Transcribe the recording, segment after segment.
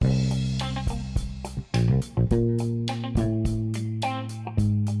Hey,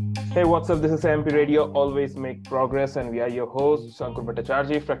 what's up? This is MP Radio, Always Make Progress, and we are your hosts, Sankur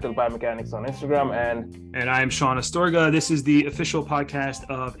Bhattacharjee, Fractal Biomechanics on Instagram, and I'm Sean Astorga. This is the official podcast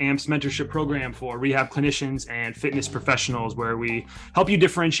of AMP's mentorship program for rehab clinicians and fitness professionals, where we help you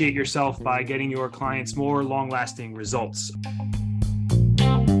differentiate yourself by getting your clients more long-lasting results.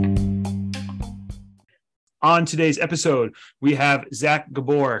 On today's episode, we have Zak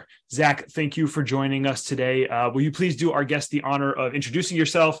Gabor. Zak, thank you for joining us today. Will you please do our guest the honor of introducing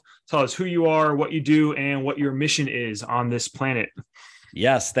yourself, tell us who you are, what you do, and what your mission is on this planet?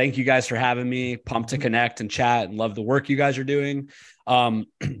 Yes, thank you guys for having me. Pumped to connect and chat and love the work you guys are doing.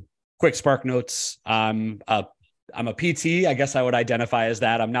 Quick Spark Notes. I'm a PT. I guess I would identify as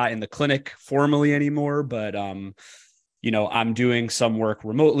that. I'm not in the clinic formally anymore, but I'm doing some work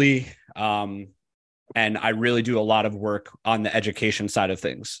remotely. And I really do a lot of work on the education side of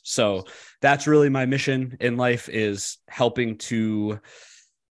things. So that's really my mission in life, is helping to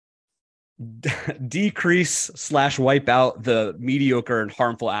decrease/wipe out the mediocre and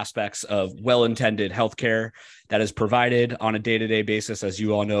harmful aspects of well-intended healthcare that is provided on a day-to-day basis. As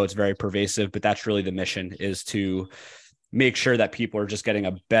you all know, it's very pervasive, but that's really the mission, is to make sure that people are just getting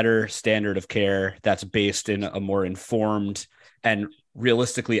a better standard of care that's based in a more informed and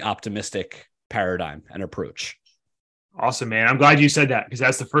realistically optimistic paradigm and approach. Awesome, man. I'm glad you said that, because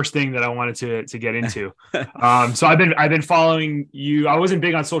that's the first thing that I wanted to get into. So I've been following you. I wasn't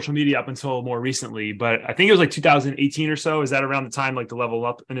big on social media up until more recently, but I think it was like 2018 or so. Is that around the time like the Level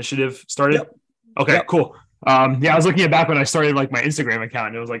Up initiative started? Yep. Okay, yep. Cool. I was looking at back when I started like my Instagram account,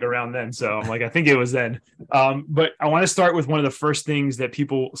 and it was like around then. So I'm like, I think it was then. But I want to start with one of the first things that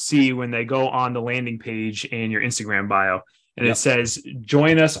people see when they go on the landing page in your Instagram bio. And It says,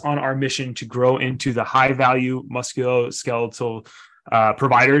 join us on our mission to grow into the high-value musculoskeletal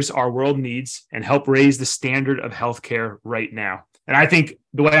providers our world needs and help raise the standard of healthcare right now. And I think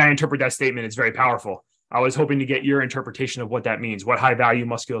the way I interpret that statement is very powerful. I was hoping to get your interpretation of what that means, what high-value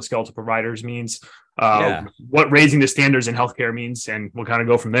musculoskeletal providers means, what raising the standards in healthcare means, and we'll kind of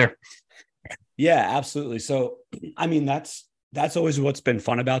go from there. Yeah, absolutely. So, I mean, that's always what's been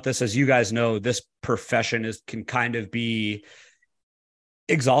fun about this. As you guys know, this profession can kind of be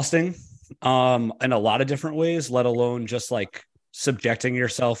exhausting in a lot of different ways, let alone just like subjecting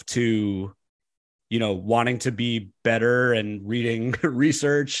yourself to, wanting to be better and reading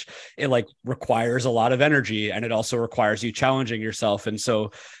research. It like requires a lot of energy, and it also requires you challenging yourself. And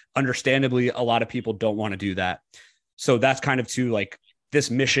so understandably, a lot of people don't want to do that. So that's kind of to like this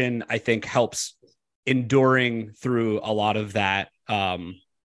mission, I think, helps enduring through a lot of that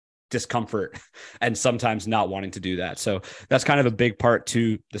discomfort and sometimes not wanting to do that. So that's kind of a big part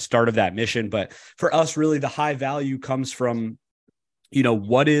to the start of that mission. But for us, really, the high value comes from,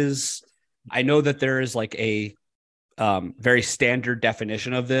 I know that there is like a very standard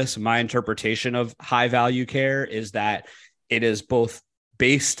definition of this. My interpretation of high value care is that it is both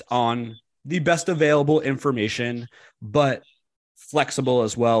based on the best available information, but flexible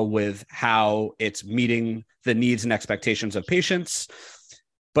as well with how it's meeting the needs and expectations of patients,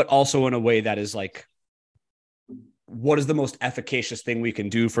 but also in a way that is like, what is the most efficacious thing we can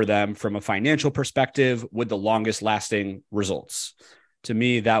do for them from a financial perspective with the longest lasting results? To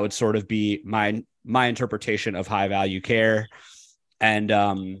me, that would sort of be my interpretation of high value care. And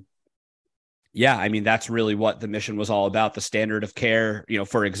that's really what the mission was all about. The standard of care,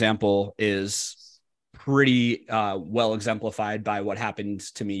 for example, is pretty well exemplified by what happened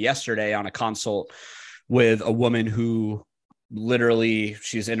to me yesterday on a consult with a woman who literally,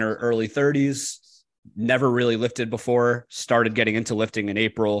 she's in her early 30s, never really lifted before, started getting into lifting in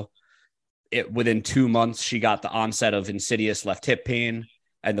April. Within 2 months, she got the onset of insidious left hip pain.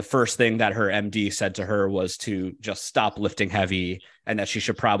 And the first thing that her MD said to her was to just stop lifting heavy, and that she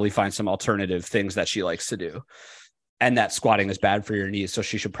should probably find some alternative things that she likes to do. And that squatting is bad for your knees, so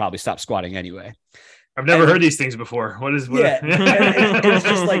she should probably stop squatting anyway. I've never heard these things before. It's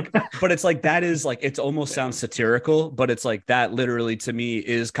just like, but it's like, that is like, it almost sounds satirical, but it's like that literally to me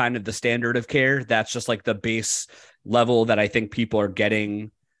is kind of the standard of care. That's just like the base level that I think people are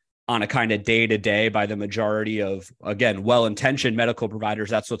getting on a kind of day to day by the majority of, again, well-intentioned medical providers.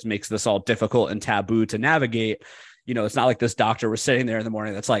 That's what makes this all difficult and taboo to navigate. It's not like this doctor was sitting there in the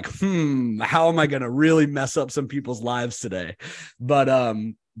morning that's like, how am I going to really mess up some people's lives today? But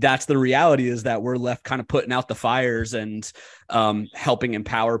that's the reality, is that we're left kind of putting out the fires and helping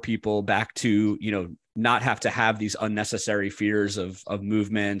empower people back to, not have to have these unnecessary fears of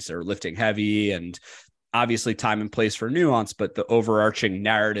movements or lifting heavy, and obviously time and place for nuance, but the overarching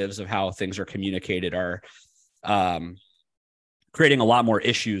narratives of how things are communicated are creating a lot more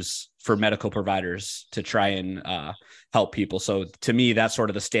issues for medical providers to try and help people. So to me, that's sort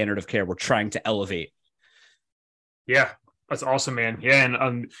of the standard of care we're trying to elevate. Yeah, that's awesome, man. Yeah,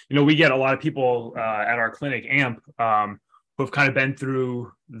 and we get a lot of people at our clinic, AMP, who have kind of been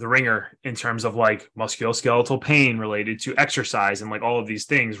through the ringer in terms of like musculoskeletal pain related to exercise and like all of these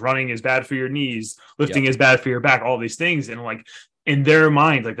things. Running is bad for your knees, lifting is bad for your back, all these things. And like in their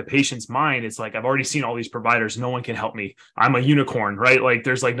mind, like the patient's mind, it's like, I've already seen all these providers. No one can help me. I'm a unicorn, right? Like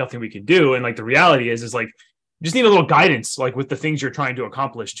there's like nothing we can do. And like the reality is like, you just need a little guidance, like with the things you're trying to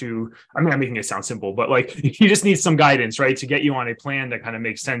accomplish I'm not making it sound simple, but like you just need some guidance, right? To get you on a plan that kind of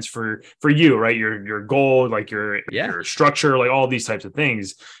makes sense for you, right? Your goal, like your structure, like all these types of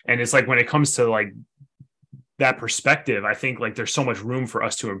things. And it's like, when it comes to like that perspective, I think like there's so much room for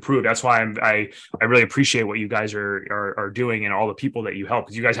us to improve. That's why I really appreciate what you guys are doing and all the people that you help,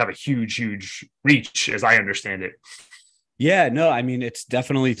 because you guys have a huge reach, as I understand it. Yeah, no, I mean, it's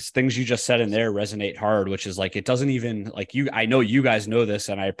definitely things you just said in there resonate hard, which is like, it doesn't even like I know you guys know this,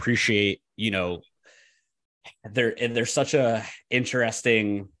 and I appreciate, there's such a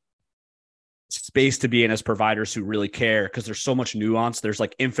interesting space to be in as providers who really care, because there's so much nuance. There's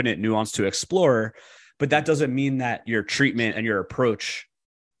like infinite nuance to explore, but that doesn't mean that your treatment and your approach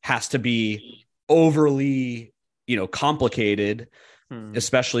has to be overly, complicated.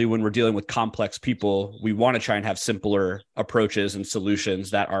 Especially when we're dealing with complex people, we want to try and have simpler approaches and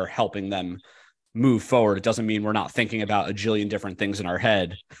solutions that are helping them move forward. It doesn't mean we're not thinking about a jillion different things in our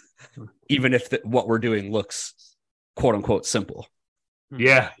head, even if what we're doing looks quote unquote simple.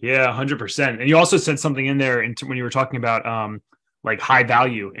 Yeah, 100%. And you also said something in there when you were talking about like high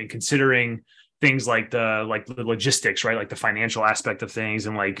value and considering things like the logistics, right? Like the financial aspect of things,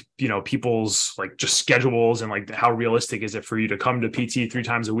 and like, people's like just schedules, and like how realistic is it for you to come to PT 3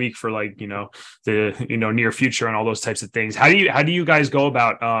 times a week for like, the, near future, and all those types of things. How do you guys go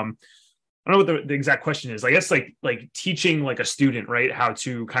about, I don't know what the exact question is. I guess like teaching like a student, right, how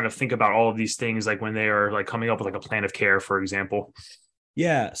to kind of think about all of these things, like when they are like coming up with like a plan of care, for example.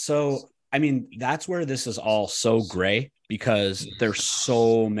 Yeah. So, I mean, that's where this is all so gray, because there's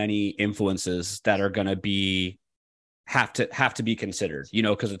so many influences that are going to have to be considered,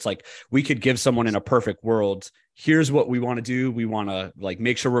 because it's like, we could give someone in a perfect world, here's what we want to do. We want to like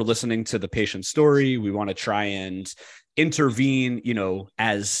make sure we're listening to the patient's story. We want to try and intervene,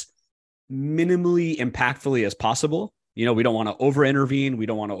 as minimally impactfully as possible. We don't want to over intervene. We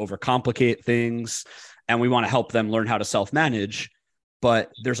don't want to overcomplicate things, and we want to help them learn how to self-manage.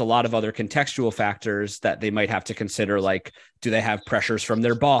 But there's a lot of other contextual factors that they might have to consider, like, do they have pressures from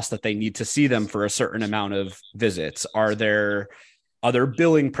their boss that they need to see them for a certain amount of visits? Are there other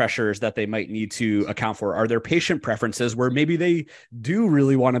billing pressures that they might need to account for? Are there patient preferences where maybe they do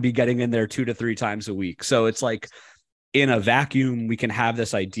really want to be getting in there 2 to 3 times a week? So it's like, in a vacuum, we can have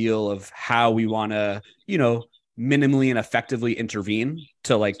this ideal of how we want to, minimally and effectively intervene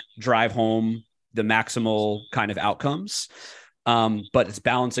to like drive home the maximal kind of outcomes. But it's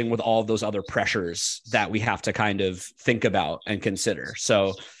balancing with all of those other pressures that we have to kind of think about and consider.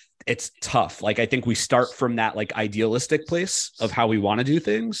 So it's tough. Like, I think we start from that like idealistic place of how we want to do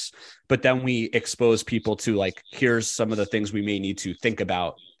things, but then we expose people to like, here's some of the things we may need to think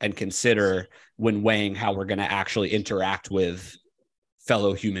about and consider when weighing how we're going to actually interact with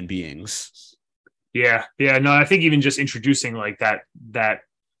fellow human beings. Yeah. No, I think even just introducing like that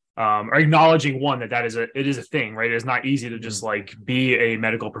or acknowledging it is a thing, right? It's not easy to just like be a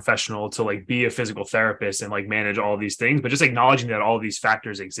medical professional, to like be a physical therapist and like manage all these things, but just acknowledging that all these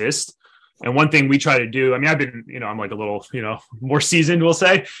factors exist. And one thing we try to do, I mean, I've been, I'm like a little, more seasoned, we'll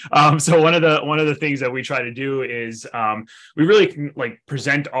say. So one of the things that we try to do is we really can like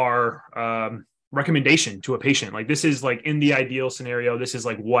present our recommendation to a patient. Like, this is like in the ideal scenario, this is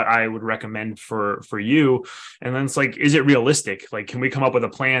like what I would recommend for you. And then it's like, is it realistic? Like, can we come up with a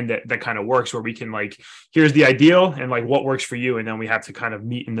plan that kind of works, where we can like, here's the ideal and like what works for you, and then we have to kind of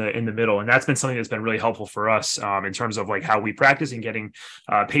meet in the middle. And that's been something that's been really helpful for us in terms of like how we practice and getting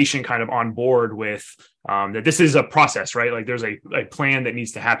patient kind of on board with that this is a process, right? Like, there's a plan that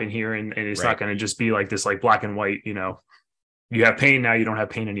needs to happen here, and it's not going to just be like this like black and white, you have pain now, you don't have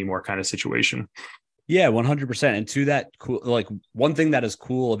pain anymore kind of situation. Yeah, 100%. And to that, like, one thing that is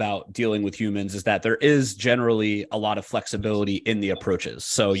cool about dealing with humans is that there is generally a lot of flexibility in the approaches.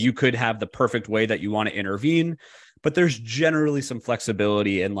 So you could have the perfect way that you want to intervene, but there's generally some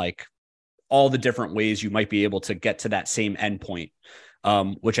flexibility in like all the different ways you might be able to get to that same endpoint,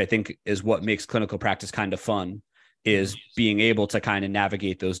 which I think is what makes clinical practice kind of fun, is being able to kind of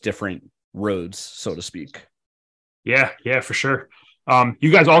navigate those different roads, so to speak. Yeah, for sure.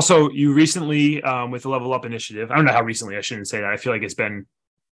 You guys also, you recently with the Level Up initiative, I don't know how recently, I shouldn't say that. I feel like it's been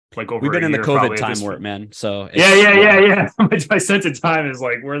like over We've been a in the year, COVID probably at time this warp, point. man. So Yeah. My sense of time is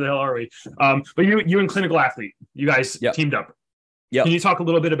like, where the hell are we? But you and Clinical Athlete, you guys Yep. teamed up. Yep. Can you talk a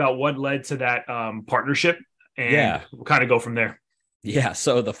little bit about what led to that partnership, and we'll kind of go from there? Yeah.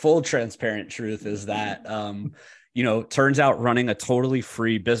 So the full transparent truth is that, turns out running a totally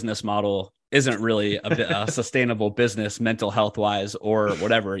free business model isn't really a sustainable business, mental health wise, or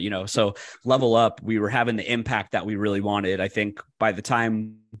whatever, so Level Up, we were having the impact that we really wanted. I think by the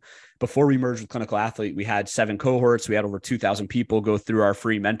time before we merged with Clinical Athlete, we had 7 cohorts. We had over 2,000 people go through our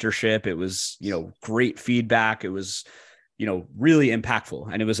free mentorship. It was, great feedback. It was, really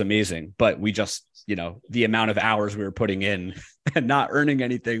impactful, and it was amazing. But we just, the amount of hours we were putting in and not earning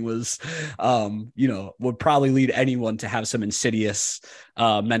anything was, would probably lead anyone to have some insidious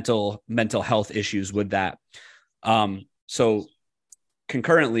mental health issues with that. So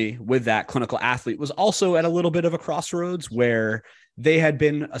concurrently with that, Clinical Athlete was also at a little bit of a crossroads where they had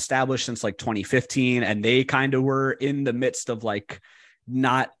been established since like 2015, and they kind of were in the midst of like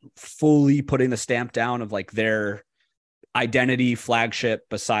not fully putting the stamp down of like their identity flagship.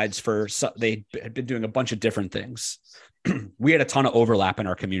 They had been doing a bunch of different things. We had a ton of overlap in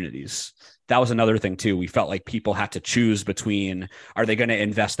our communities. That was another thing too. We felt like people had to choose between, are they going to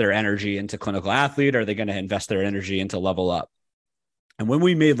invest their energy into Clinical Athlete? Or are they going to invest their energy into Level Up? And when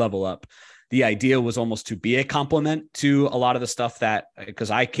we made Level Up, the idea was almost to be a complement to a lot of the stuff that, because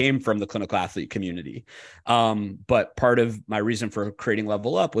I came from the Clinical Athlete community. But part of my reason for creating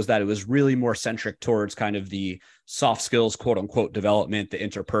Level Up was that it was really more centric towards kind of the soft skills, quote unquote, development, the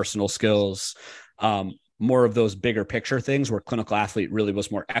interpersonal skills, more of those bigger picture things, where Clinical Athlete really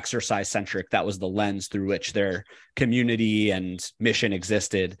was more exercise centric. That was the lens through which their community and mission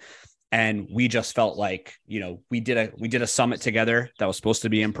existed. And we just felt like, we did a summit together that was supposed to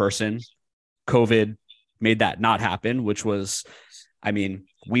be in person. COVID made that not happen, which was,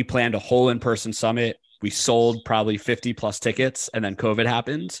 we planned a whole in-person summit. We sold probably 50 plus tickets, and then COVID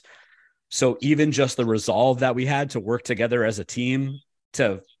happened. So even just the resolve that we had to work together as a team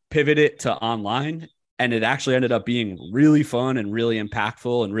to pivot it to online, and it actually ended up being really fun and really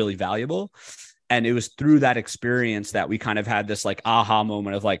impactful and really valuable. And it was through that experience that we kind of had this like aha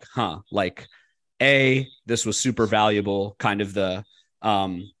moment of like, this was super valuable, kind of the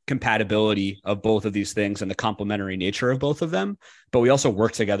compatibility of both of these things and the complementary nature of both of them. But we also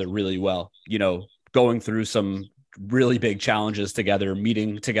worked together really well, going through some really big challenges together,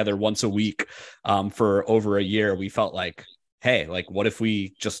 meeting together once a week for over a year. We felt like, hey, like, what if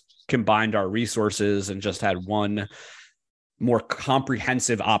we just combined our resources and just had one more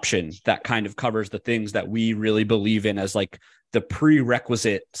comprehensive option that kind of covers the things that we really believe in as like the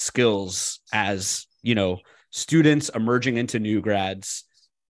prerequisite skills as, students emerging into new grads.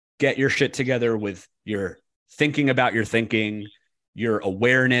 Get your shit together with your thinking about your thinking, your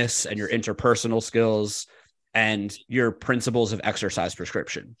awareness and your interpersonal skills, and your principles of exercise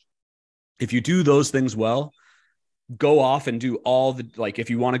prescription. If you do those things well, go off and do all the, like, if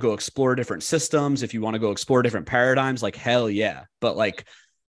you want to go explore different systems, if you want to go explore different paradigms, like, hell yeah. But like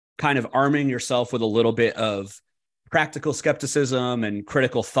kind of arming yourself with a little bit of practical skepticism and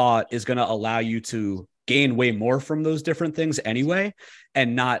critical thought is going to allow you to gain way more from those different things anyway,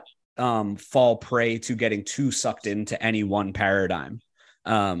 and not fall prey to getting too sucked into any one paradigm.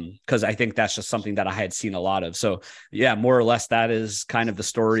 Because I think that's just something that I had seen a lot of. So yeah, more or less, that is kind of the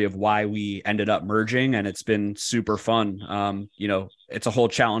story of why we ended up merging, and it's been super fun. It's a whole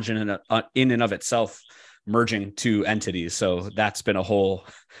challenge in and of itself, merging two entities. So that's been a whole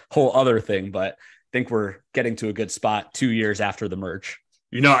other thing, but I think we're getting to a good spot 2 years after the merge.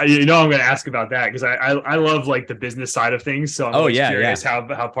 I'm going to ask about that because I love like the business side of things. So I'm always curious how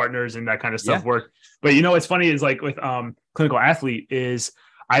partners and that kind of stuff work. But what's funny is like with Clinical Athlete is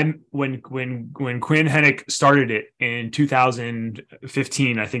when Quinn Hennick started it in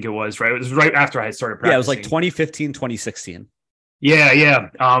 2015, I think it was, right? It was right after I had started practicing. Yeah, it was like 2015, 2016. Yeah.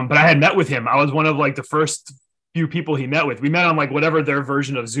 But I had met with him. I was one of like the first few people he met with. We met on like whatever their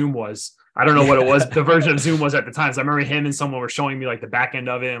version of Zoom was. I don't know what it was. The version of Zoom was at the time. So I remember him and someone were showing me like the back end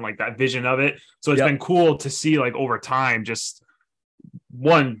of it and like that vision of it. So it's been cool to see like over time, just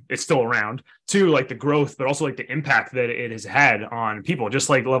one, it's still around, two, like the growth, but also like the impact that it has had on people, just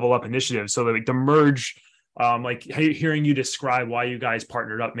like Level Up initiatives. So like the merge, like hearing you describe why you guys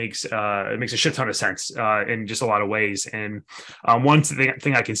partnered up makes a shit ton of sense in just a lot of ways. And one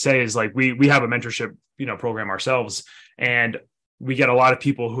thing I can say is like we have a mentorship program ourselves, and we get a lot of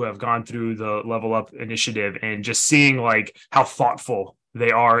people who have gone through the Level Up initiative, and just seeing like how thoughtful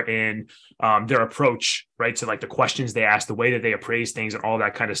they are in their approach, right? So like the questions they ask, the way that they appraise things and all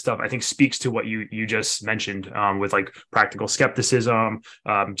that kind of stuff, I think speaks to what you just mentioned with like practical skepticism,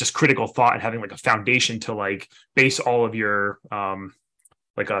 just critical thought, and having like a foundation to like base all of your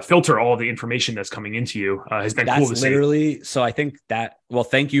like filter all of the information that's coming into you has been cool to literally see. So I think that, well,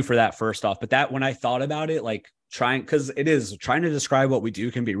 thank you for that first off, but that when I thought about it, like because it is trying to describe what we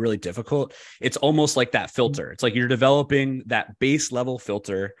do can be really difficult. It's almost like that filter. It's like you're developing that base level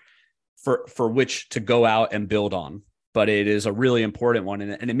filter for which to go out and build on. But it is a really important one.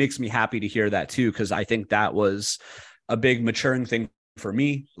 And it makes me happy to hear that too, because I think that was a big maturing thing for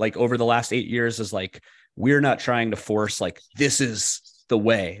me. Like over the last 8 years is like, we're not trying to force like, this is the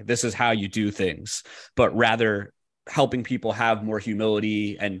way, this is how you do things, but rather helping people have more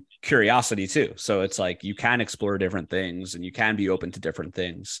humility and curiosity too. So it's like, you can explore different things and you can be open to different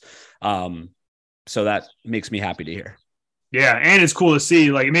things. So that makes me happy to hear. Yeah. And it's cool to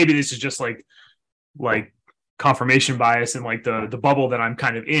see, like, maybe this is just like confirmation bias and like the bubble that I'm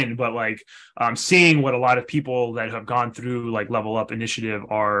kind of in, but like seeing what a lot of people that have gone through like Level Up Initiative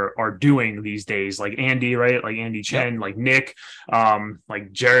are doing these days, like Andy, right? Like Andy Chen, like Nick,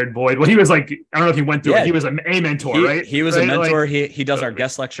 like Jared Boyd. Well, he was like, I don't know if he went through it. He was a mentor, right? He was right? a mentor. Like, he does our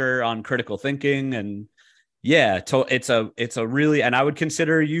guest lecture on critical thinking, and it's a really, and I would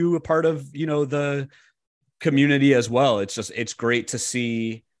consider you a part of, the community as well. It's great to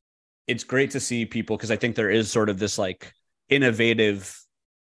see. It's great to see people, because I think there is sort of this like innovative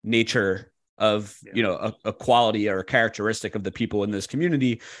nature of, a quality or a characteristic of the people in this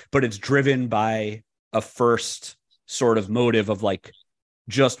community, but it's driven by a first sort of motive of like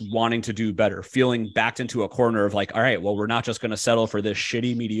just wanting to do better, feeling backed into a corner of like, all right, well, we're not just going to settle for this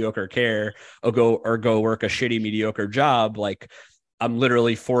shitty, mediocre care or go work a shitty, mediocre job. Like I'm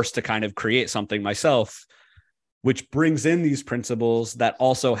literally forced to kind of create something myself, which brings in these principles that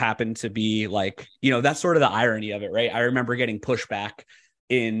also happen to be like, that's sort of the irony of it, right? I remember getting pushback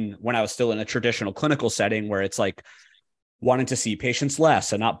when I was still in a traditional clinical setting where it's like wanting to see patients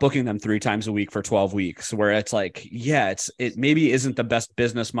less and not booking them 3 times a week for 12 weeks, where it's like, it maybe isn't the best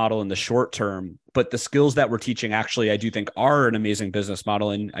business model in the short term, but the skills that we're teaching actually, I do think are an amazing business model.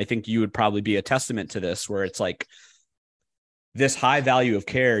 And I think you would probably be a testament to this, where it's like this high value of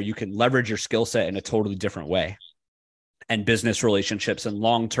care, you can leverage your skill set in a totally different way. And business relationships and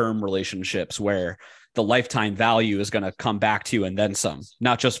long-term relationships where the lifetime value is going to come back to you and then some,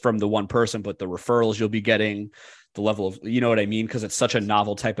 not just from the one person, but the referrals you'll be getting, the level of, you know what I mean? Because it's such a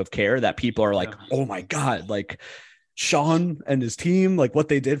novel type of care that people are like, oh my God, like Sean and his team, like what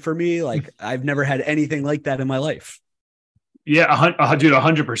they did for me. Like I've never had anything like that in my life. Yeah, dude,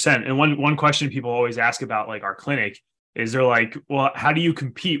 100%. And one question people always ask about like our clinic is they're like, well, how do you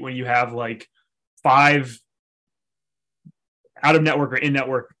compete when you have like 5 out of network or in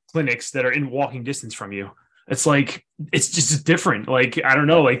network clinics that are in walking distance from you? It's like, it's just different. Like, I don't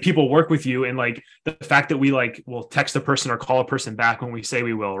know, like people work with you, and like the fact that we like will text a person or call a person back when we say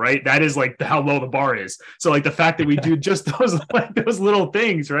we will, right? That is like how low the bar is. So like the fact that we do just those like those little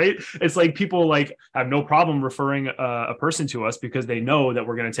things, right? It's like people like have no problem referring a person to us because they know that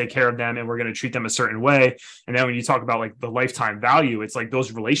we're going to take care of them and we're going to treat them a certain way. And then when you talk about like the lifetime value, it's like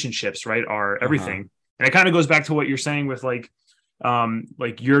those relationships, right, are everything. And it kind of goes back to what you're saying with like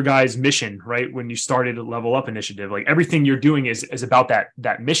your guys' mission, right? When you started a Level Up Initiative, like everything you're doing is about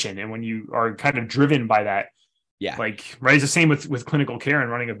that mission. And when you are kind of driven by that, like, right, it's the same with clinical care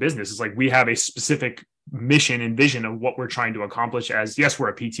and running a business. It's like we have a specific mission and vision of what we're trying to accomplish as, yes, we're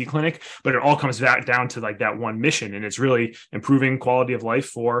a PT clinic, but it all comes back down to like that one mission. And it's really improving quality of life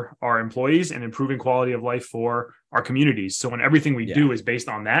for our employees and improving quality of life for our communities. So when everything we do is based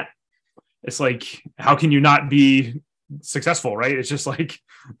on that, it's like, how can you not be successful, right? It's just like,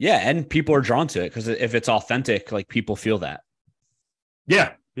 and people are drawn to it because if it's authentic, like people feel that.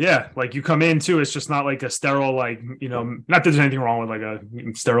 Like you come in too, it's just not like a sterile, like, not that there's anything wrong with like a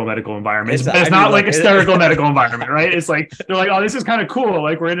sterile medical environment, but it's not like a sterile medical environment, right? It's like they're like, oh, this is kind of cool,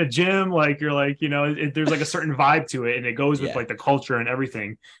 like we're in a gym, like you're like, there's like a certain vibe to it, and it goes with like the culture and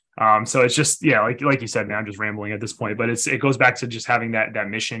everything. So it's just, like you said, man, I'm just rambling at this point, but it goes back to just having that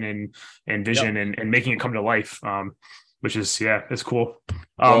mission and vision and making it come to life. Which is, it's cool.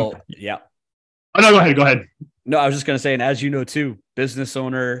 Oh, no, go ahead. No, I was just going to say, and as you know, too, business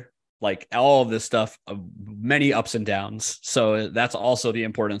owner, like all of this stuff, many ups and downs. So that's also the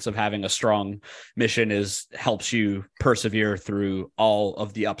importance of having a strong mission, is helps you persevere through all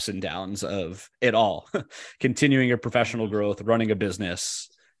of the ups and downs of it all, continuing your professional growth, running a business.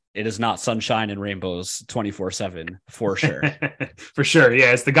 it is not sunshine and rainbows 24/7 for sure. For sure.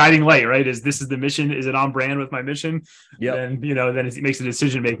 Yeah. It's the guiding light, right? This is the mission. Is it on brand with my mission? Yeah. Then, then it makes the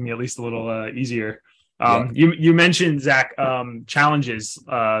decision making at least a little easier. Yep. You mentioned, Zach, challenges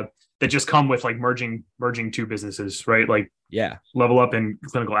that just come with like merging two businesses, right? Like Level Up and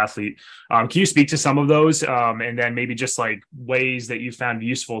Clinical Athlete. Can you speak to some of those, and then maybe just like ways that you found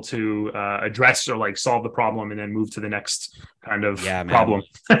useful to address or like solve the problem and then move to the next kind of problem?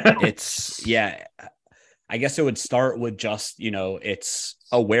 I guess it would start with just, it's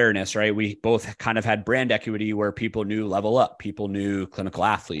awareness, right? We both kind of had brand equity where people knew Level Up, people knew Clinical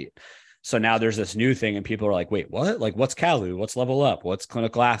Athlete. So now there's this new thing and people are like, wait, what? Like, what's Calu? What's Level Up? What's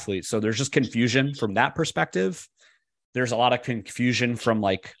Clinical Athlete? So there's just confusion from that perspective. There's a lot of confusion from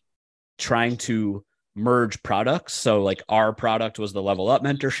like trying to merge products. So like our product was the Level Up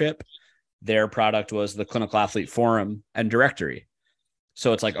mentorship. Their product was the Clinical Athlete forum and directory.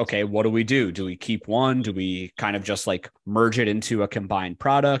 So it's like, okay, what do we do? Do we keep one? Do we kind of just like merge it into a combined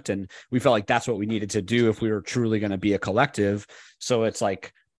product? And we felt like that's what we needed to do if we were truly going to be a collective. So it's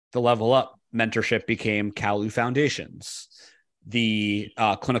like the Level Up mentorship became Calu Foundations. The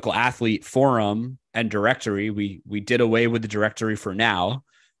Clinical Athlete forum and directory, we did away with the directory for now,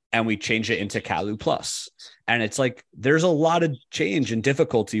 and we changed it into Calu Plus. And it's like, there's a lot of change and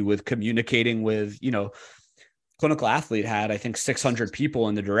difficulty with communicating with, Clinical Athlete had, I think, 600 people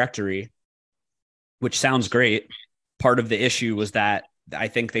in the directory, which sounds great. Part of the issue was that I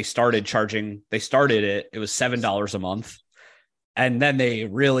think it was $7 a month. And then they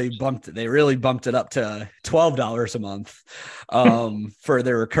really bumped it up to $12 a month for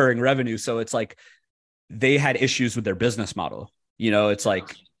their recurring revenue. So it's like they had issues with their business model. It's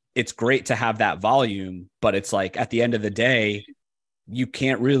like, it's great to have that volume, but it's like at the end of the day, you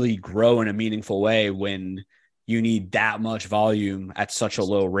can't really grow in a meaningful way when you need that much volume at such a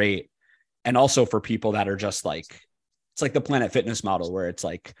low rate. And also for people that are just like, it's like the Planet Fitness model where it's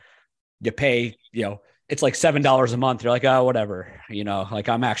like you pay, it's like $7 a month. You're like, oh, whatever, like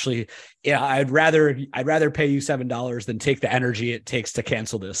I'm actually, I'd rather pay you $7 than take the energy it takes to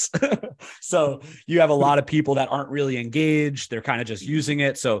cancel this. So you have a lot of people that aren't really engaged. They're kind of just using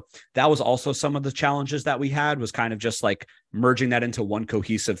it. So that was also some of the challenges that we had, was kind of just like merging that into one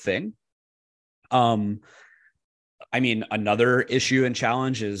cohesive thing. Another issue and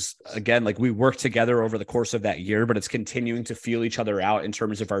challenge is, again, like we worked together over the course of that year, but it's continuing to feel each other out in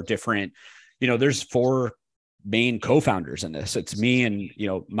terms of our different, there's 4 main co-founders in this. It's me and,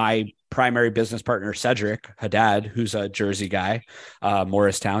 my primary business partner, Cedric Haddad, who's a Jersey guy,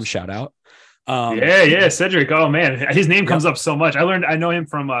 Morristown, shout out. Cedric. Oh man, his name comes up so much. I know him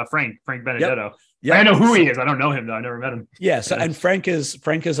from Frank Benedetto. Yep. I know who he is. I don't know him though. I never met him. Yeah. So, and Frank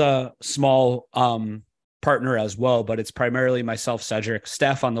is a small, partner as well, but it's primarily myself, Cedric,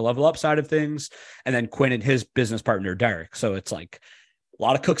 Steph on the Level Up side of things, and then Quinn and his business partner, Derek. So it's like a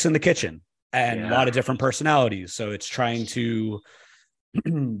lot of cooks in the kitchen and a lot of different personalities. So it's trying to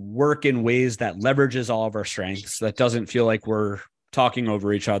work in ways that leverages all of our strengths, that doesn't feel like we're talking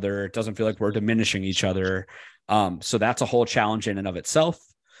over each other. It doesn't feel like we're diminishing each other. So that's a whole challenge in and of itself.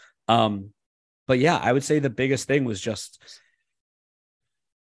 But yeah, I would say the biggest thing was just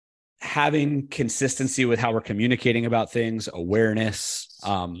having consistency with how we're communicating about things, awareness.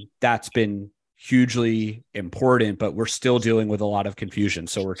 That's been hugely important, but we're still dealing with a lot of confusion.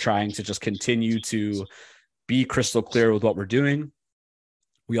 So we're trying to just continue to be crystal clear with what we're doing.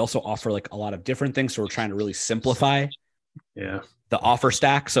 We also offer like a lot of different things. So we're trying to really simplify the offer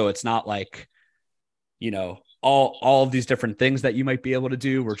stack. So it's not like, all of these different things that you might be able to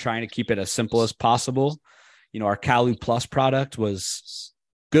do. We're trying to keep it as simple as possible. Our Calu Plus product was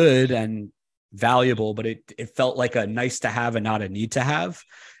good and valuable, but it felt like a nice to have and not a need to have.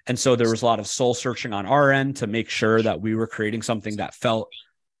 And so there was a lot of soul searching on our end to make sure that we were creating something that felt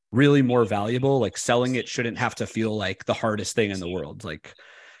really more valuable. Like selling it shouldn't have to feel like the hardest thing in the world. Like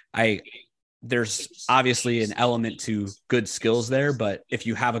there's obviously an element to good skills there, but if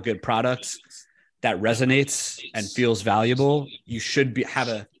you have a good product that resonates and feels valuable, you should have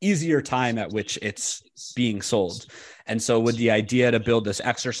an easier time at which it's being sold. And so with the idea to build this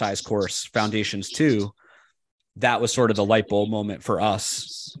exercise course, Foundations 2, that was sort of the light bulb moment for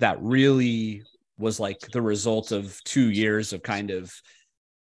us. That really was like the result of 2 years of kind of,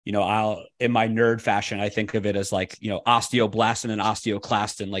 in my nerd fashion, I think of it as like, osteoblastin and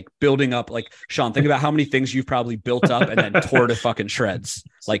osteoclastin, like building up, like Sean, think about how many things you've probably built up and then tore to fucking shreds.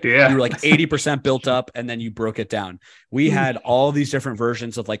 Like you were like 80% built up and then you broke it down. We had all these different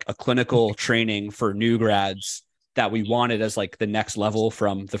versions of like a clinical training for new grads that we wanted as like the next level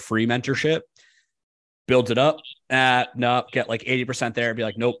from the free mentorship, build it up. No, get like 80% there. Be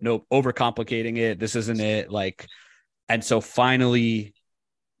like, nope, overcomplicating it. This isn't it. Like, and so finally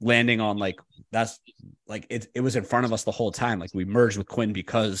landing on like, that's like, it was in front of us the whole time. Like we merged with Quinn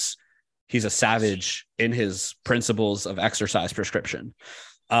because he's a savage in his principles of exercise prescription.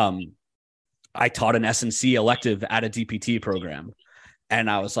 I taught an S&C elective at a DPT program. And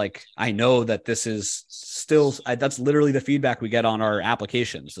I was like, I know that this is still, that's literally the feedback we get on our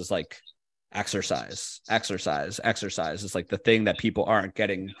applications is like exercise. It's like the thing that people aren't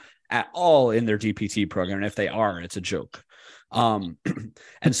getting at all in their DPT program. And if they are, it's a joke. And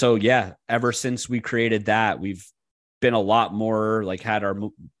so, yeah, ever since we created that, we've been a lot more like had our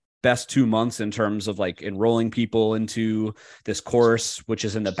best 2 months in terms of like enrolling people into this course, which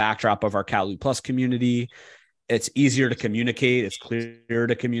is in the backdrop of our Cali Plus community. It's easier to communicate. It's clearer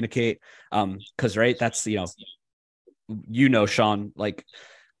to communicate. Cause right. That's, Sean, like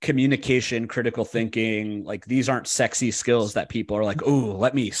communication, critical thinking, like these aren't sexy skills that people are like, oh,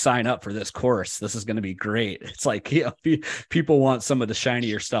 let me sign up for this course. This is going to be great. It's like, people want some of the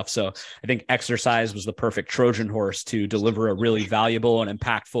shinier stuff. So I think exercise was the perfect Trojan horse to deliver a really valuable and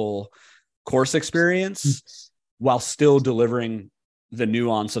impactful course experience while still delivering the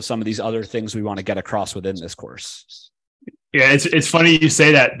nuance of some of these other things we want to get across within this course. Yeah. It's funny you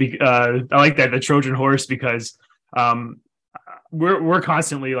say that. I like that, the Trojan horse, because, we're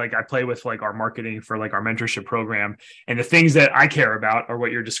constantly like, I play with like our marketing for like our mentorship program, and the things that I care about are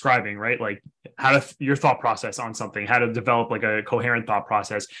what you're describing, right? Like your thought process on something, how to develop like a coherent thought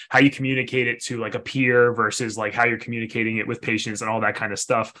process, how you communicate it to like a peer versus like how you're communicating it with patients and all that kind of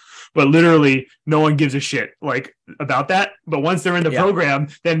stuff. But literally no one gives a shit like about that. But once they're in the program,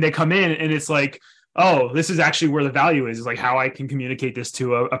 then they come in and it's like, oh, this is actually where the value is like how I can communicate this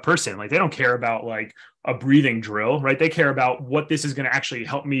to a person. Like they don't care about like a breathing drill, right? They care about what this is going to actually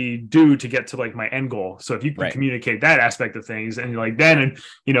help me do to get to like my end goal. So if you can communicate that aspect of things, and like then,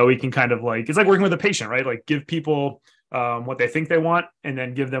 we can kind of like, it's like working with a patient, right? Like give people what they think they want and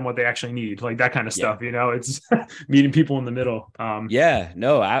then give them what they actually need, like that kind of stuff. It's meeting people in the middle.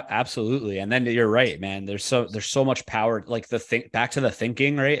 Absolutely. And then you're right, man. There's so much power, like back to the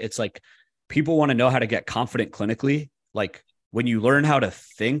thinking, right? It's like people want to know how to get confident clinically. Like when you learn how to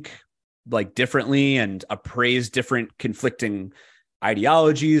think like differently and appraise different conflicting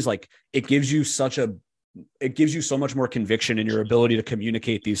ideologies, like it gives you so much more conviction in your ability to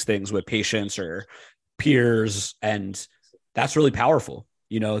communicate these things with patients or peers. And that's really powerful,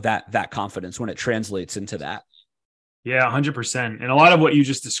 that confidence when it translates into that. Yeah, 100%. And a lot of what you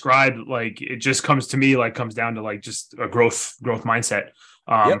just described, like it just comes down to like just a growth mindset.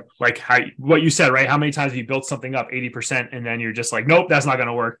 Like what you said, right? How many times have you built something up 80% and then you're just like, nope, that's not going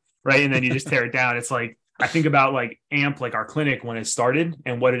to work. Right. And then you just tear it down. It's like, I think about like AMP, like our clinic when it started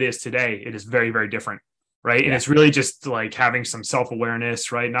and what it is today, it is very, very different. Right. And it's really just like having some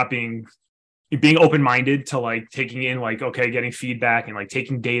self-awareness, right? Not being open-minded to like taking in like, okay, getting feedback and like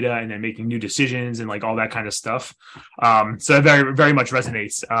taking data and then making new decisions and like all that kind of stuff. So it very, very much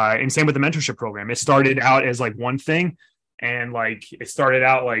resonates. And same with the mentorship program. It started out as like one thing. And like, it started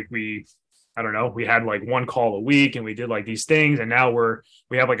out like we had like one call a week and we did like these things. And now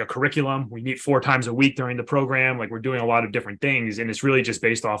we have like a curriculum. We meet 4 times a week during the program. Like we're doing a lot of different things. And it's really just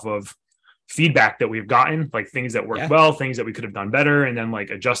based off of feedback that we've gotten, like things that work well, things that we could have done better, and then like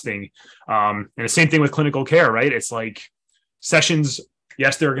adjusting. And the same thing with clinical care, right? It's like sessions.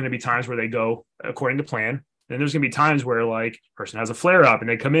 Yes, there are going to be times where they go according to plan. Then there's going to be times where like person has a flare up and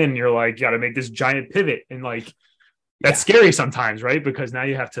they come in and you're like, you got to make this giant pivot. And like, that's scary sometimes, right? Because now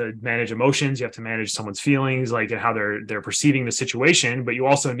you have to manage emotions, you have to manage someone's feelings, like and how they're perceiving the situation, but you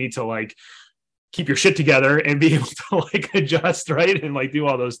also need to like keep your shit together and be able to like adjust, right? And like do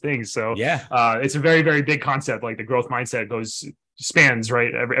all those things. So it's a very, very big concept. Like the growth mindset spans,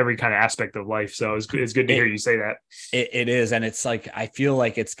 right? Every kind of aspect of life. So it's good to hear you say that. It is. And it's like, I feel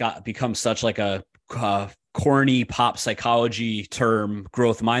like it's become such like a corny pop psychology term,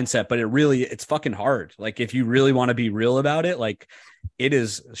 growth mindset, but it's fucking hard. Like if you really want to be real about it, like it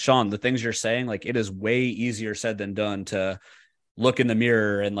is, Sean, the things you're saying, like it is way easier said than done to look in the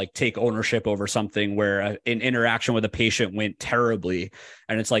mirror and like take ownership over something where an interaction with a patient went terribly.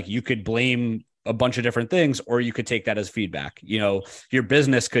 And it's like, you could blame a bunch of different things, or you could take that as feedback. Your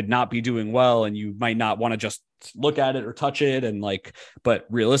business could not be doing well and you might not want to just look at it or touch it. And like, but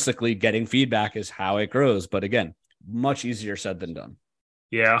realistically getting feedback is how it grows. But again, much easier said than done.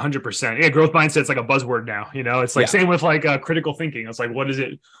 Yeah, 100%. Yeah, growth mindset's like a buzzword now. It's like same with like critical thinking. It's like, what is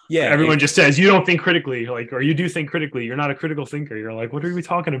it? Yeah, everyone just says you don't think critically, like, or you do think critically. You're not a critical thinker. You're like, what are we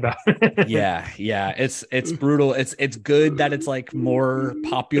talking about? yeah. It's brutal. It's good that it's like more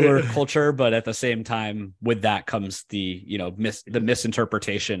popular culture, but at the same time, with that comes the the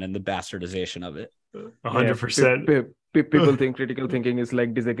misinterpretation and the bastardization of it. 100%. People think critical thinking is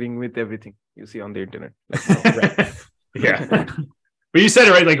like disagreeing with everything you see on the internet. Like, no. Right. Yeah. But you said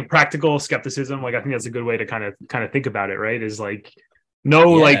it right, like practical skepticism. Like I think that's a good way to kind of think about it, right? Is like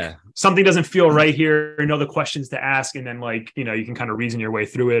like something doesn't feel right here, the questions to ask, and then like you can kind of reason your way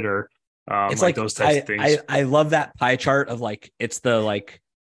through it, or it's like those types of things. I love that pie chart of like it's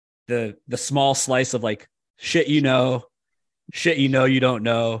the small slice of like shit you don't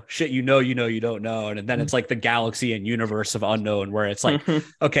know, shit you don't know, and then it's like the galaxy and universe of unknown, where it's like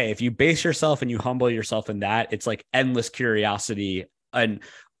okay, if you base yourself and you humble yourself in that, it's like endless curiosity and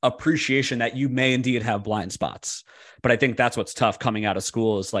appreciation that you may indeed have blind spots. But I think that's what's tough coming out of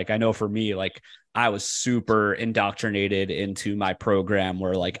school is like, I know for me, like I was super indoctrinated into my program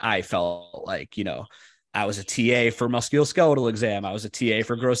where like I felt like, I was a TA for musculoskeletal exam. I was a TA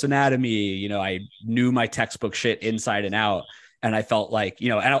for gross anatomy. I knew my textbook shit inside and out. And I felt like,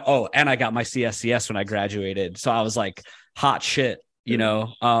 and I got my CSCS when I graduated. So I was like hot shit,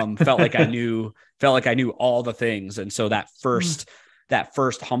 felt like I knew all the things. And so that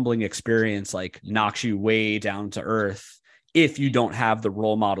first humbling experience like knocks you way down to earth if you don't have the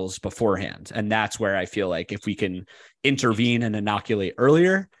role models beforehand. And that's where I feel like if we can intervene and inoculate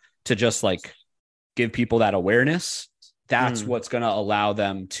earlier to just like give people that awareness, that's what's going to allow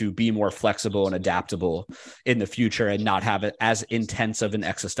them to be more flexible and adaptable in the future and not have it as intense of an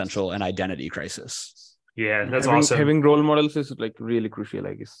existential and identity crisis. Yeah, that's awesome. Having role models is like really crucial,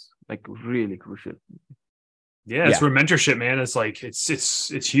 I guess. Like really crucial. Yeah, it's where mentorship, man. It's like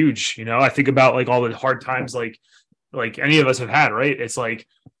it's huge. I think about like all the hard times like any of us have had, right? It's like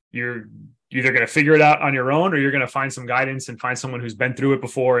you're either going to figure it out on your own, or you're going to find some guidance and find someone who's been through it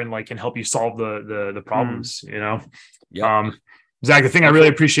before and like can help you solve the problems. Yep. Zach, the thing I really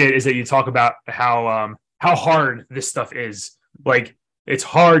appreciate is that you talk about how hard this stuff is. Like it's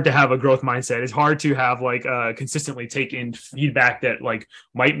hard to have a growth mindset. It's hard to have like consistently take in feedback that like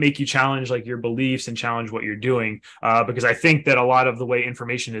might make you challenge like your beliefs and challenge what you're doing. Because I think that a lot of the way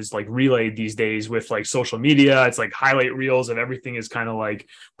information is like relayed these days with like social media, it's like highlight reels of everything is kind of like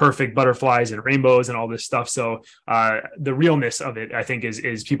perfect butterflies and rainbows and all this stuff. So the realness of it, I think,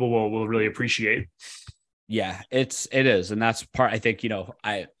 is people will really appreciate. Yeah, it is. And that's part, I think,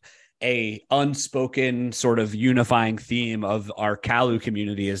 a unspoken sort of unifying theme of our Kalu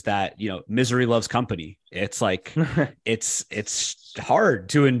community is that, misery loves company. It's like, it's hard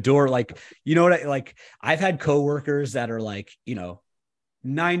to endure. Like, I've had coworkers that are like,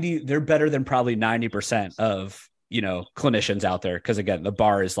 90, they're better than probably 90% of, clinicians out there. Cause again, the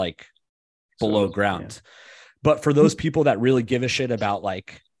bar is like below ground. Yeah. But for those people that really give a shit about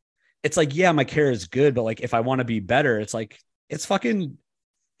like, it's like, yeah, my care is good, but like, if I want to be better, it's like, it's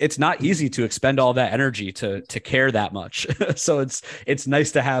not easy to expend all that energy to care that much. So it's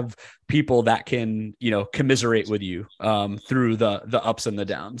nice to have people that can, commiserate with you through the ups and the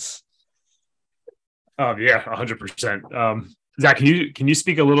downs. Yeah, 100%. Zach, can you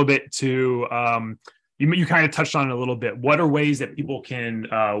speak a little bit to, you kind of touched on it a little bit. What are ways that people can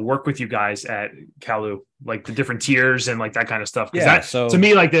work with you guys at Kalu, like the different tiers and like that kind of stuff? Because to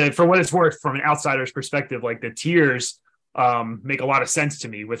me, like for what it's worth from an outsider's perspective, like the tiers make a lot of sense to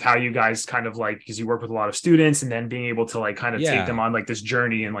me with how you guys kind of like, because you work with a lot of students and then being able to like kind of take them on like this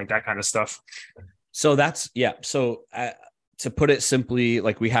journey and like that kind of stuff. So So to put it simply,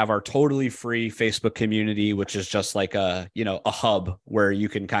 like we have our totally free Facebook community, which is just like a hub where you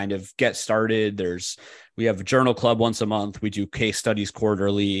can kind of get started. We have a journal club once a month. We do case studies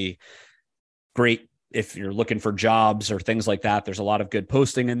quarterly. Great if you're looking for jobs or things like that. There's a lot of good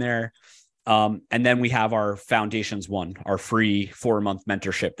posting in there. And then we have our Foundations One, our free 4-month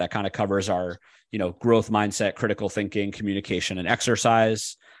mentorship that kind of covers our, growth mindset, critical thinking, communication, and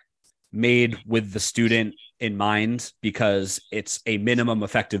exercise, made with the student in mind, because it's a minimum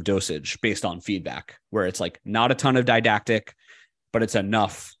effective dosage based on feedback, where it's like not a ton of didactic, but it's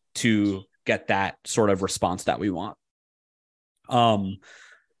enough to get that sort of response that we want.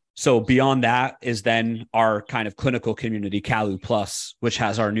 So beyond that is then our kind of clinical community, Kalu Plus, which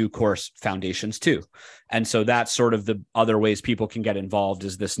has our new course, Foundations 2. And so that's sort of the other ways people can get involved,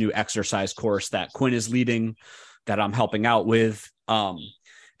 is this new exercise course that Quinn is leading, that I'm helping out with.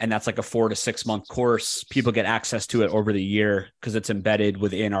 And that's like a 4 to 6 month course. People get access to it over the year because it's embedded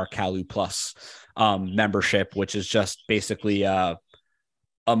within our Kalu Plus membership, which is just basically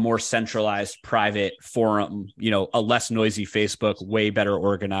a more centralized private forum, a less noisy Facebook, way better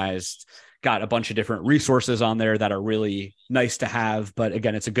organized, got a bunch of different resources on there that are really nice to have. But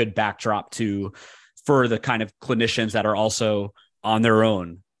again, it's a good backdrop for the kind of clinicians that are also on their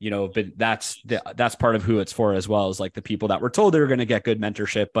own, but that's part of who it's for as well, as like the people that were told they were going to get good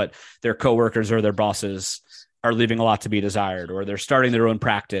mentorship, but their coworkers or their bosses are leaving a lot to be desired, or they're starting their own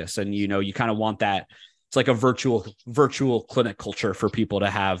practice. And, you kind of want that. It's like a virtual clinic culture for people to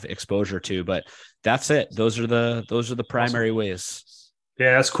have exposure to, but that's it. Those are the primary ways.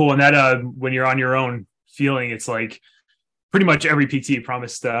 Yeah, that's cool. And that when you're on your own feeling, it's like pretty much every PT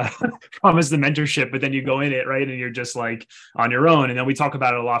promised promised the mentorship, but then you go in it, right, and you're just like on your own. And then we talk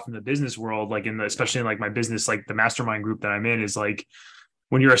about it a lot from the business world, like especially in like my business, like the mastermind group that I'm in, is like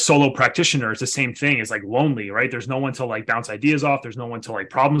when you're a solo practitioner, it's the same thing. It's like lonely, right? There's no one to like bounce ideas off. There's no one to like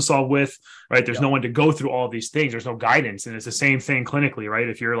problem solve with, right? There's no one to go through all these things. There's no guidance. And it's the same thing clinically, right?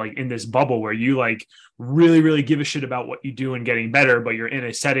 If you're like in this bubble where you like really, really give a shit about what you do and getting better, but you're in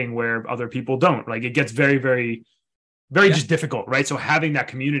a setting where other people don't, like it gets very, very, very just difficult, right? So having that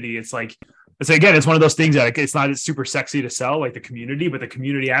community, it's one of those things that it's not super sexy to sell, like the community, but the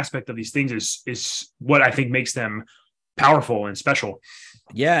community aspect of these things is what I think makes them powerful and special.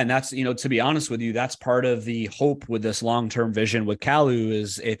 Yeah. And that's, to be honest with you, that's part of the hope with this long-term vision with Kalu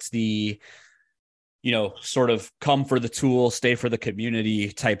is it's the, sort of come for the tool, stay for the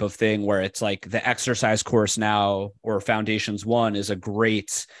community type of thing, where it's like the exercise course now or Foundations 1 is a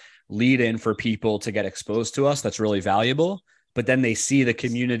great lead in for people to get exposed to us. That's really valuable. But then they see the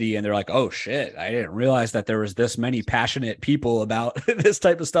community and they're like, oh shit, I didn't realize that there was this many passionate people about this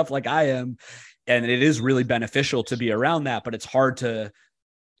type of stuff like I am. And it is really beneficial to be around that, but it's hard to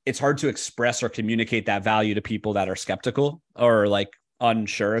express or communicate that value to people that are skeptical or like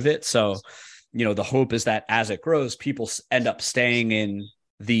unsure of it. So, the hope is that as it grows, people end up staying in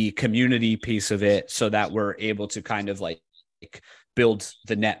the community piece of it so that we're able to kind of like build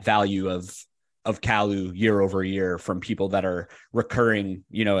the net value of Kalu year over year from people that are recurring,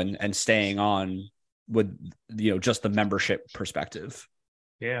 and staying on with, just the membership perspective.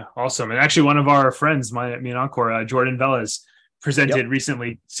 Yeah. Awesome. And actually one of our friends, me and Encore, Jordan Velez, presented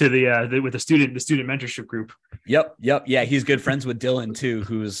recently to with the student mentorship group. Yep. Yeah. He's good friends with Dylan too,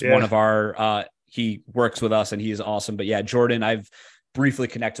 who's one of our, he works with us and he's awesome. But yeah, Jordan, I've briefly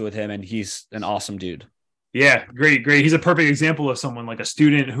connected with him and he's an awesome dude. Yeah. Great. He's a perfect example of someone like a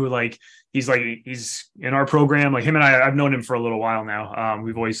student who he's in our program, like him and I've known him for a little while now.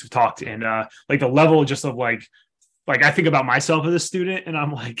 We've always talked and like the level just of like I think about myself as a student and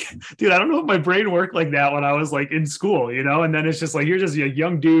I'm like, dude, I don't know if my brain worked like that when I was like in school, and then it's just like, you're just a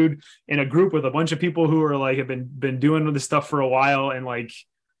young dude in a group with a bunch of people who are like, have been doing this stuff for a while and like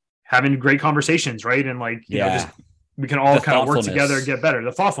having great conversations. Right. And like, just we can all kind of work together and get better.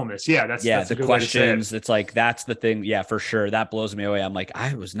 The thoughtfulness. Yeah. That's the questions. It's like, that's the thing. Yeah, for sure. That blows me away. I'm like,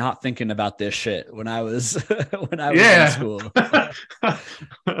 I was not thinking about this shit when I was, in school.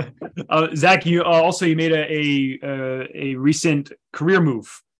 Zach, you made a recent career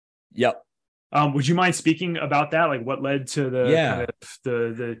move. Yep. Would you mind speaking about that? Like what led to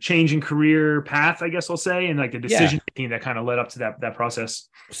the change in career path, I guess I'll say, and like the decision making that kind of led up to that process.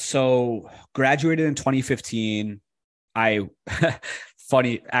 So graduated in 2015. Quick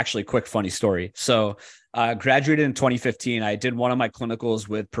funny story. So graduated in 2015. I did one of my clinicals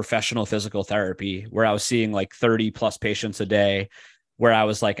with professional physical therapy where I was seeing like 30 plus patients a day, where I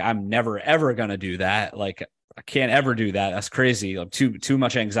was like, I'm never, ever going to do that. Like I can't ever do that. That's crazy. Like too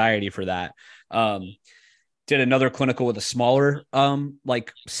much anxiety for that. Did another clinical with a smaller,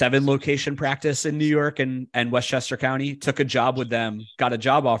 7 location practice in New York and Westchester County, took a job with them, got a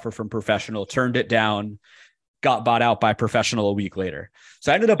job offer from Professional, turned it down, got bought out by Professional a week later.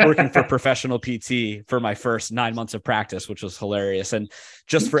 So I ended up working for Professional PT for my first 9 months of practice, which was hilarious. And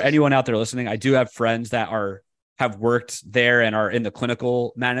just for anyone out there listening, I do have friends that have worked there and are in the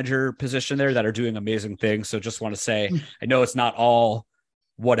clinical manager position there that are doing amazing things. So just want to say, I know it's not all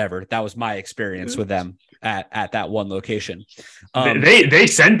whatever. That was my experience with them at that one location. They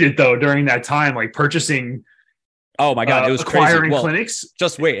sent it though during that time, like purchasing. Oh my God, it was acquiring crazy. Clinics.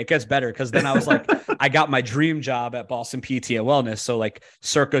 Just wait, it gets better. Cause then I was like, I got my dream job at Boston PT and Wellness. So like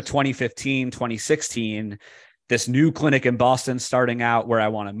circa 2015, 2016, this new clinic in Boston starting out where I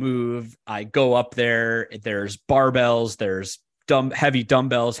want to move. I go up there, there's barbells, there's heavy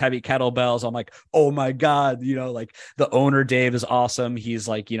dumbbells, heavy kettlebells. I'm like, oh my God, like the owner, Dave, is awesome. He's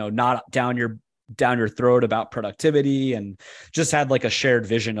like, not down your throat about productivity, and just had like a shared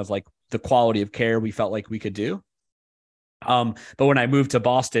vision of like the quality of care we felt like we could do. But when I moved to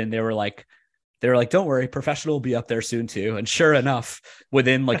Boston, they were like, they were like, don't worry, professional will be up there soon too. And sure enough,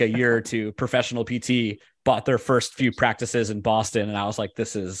 within like a year or two, professional PT bought their first few practices in Boston. And I was like,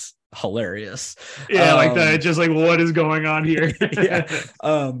 this is hilarious. Yeah, like that. Just like, what is going on here? Yeah.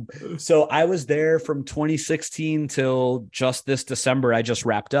 So I was there from 2016 till just this December. I just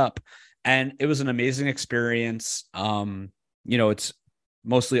wrapped up, and it was an amazing experience. It's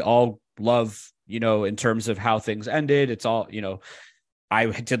mostly all love, in terms of how things ended. It's all, I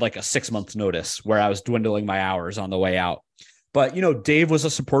did like a 6-month notice where I was dwindling my hours on the way out. But, Dave was a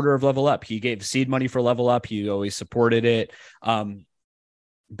supporter of Level Up. He gave seed money for Level Up. He always supported it.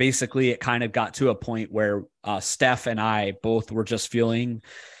 Basically, it kind of got to a point where Steph and I both were just feeling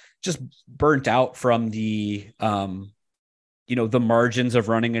just burnt out from the margins of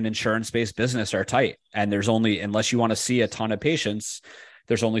running an insurance-based business are tight. And there's only, unless you want to see a ton of patients,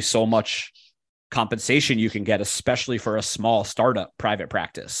 there's only so much compensation you can get, especially for a small startup private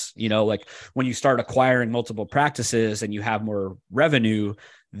practice. Like when you start acquiring multiple practices and you have more revenue,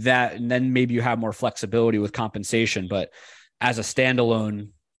 and then maybe you have more flexibility with compensation. But as a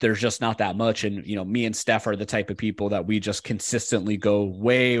standalone, there's just not that much. And, me and Steph are the type of people that we just consistently go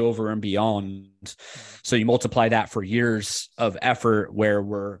way over and beyond. So you multiply that for years of effort where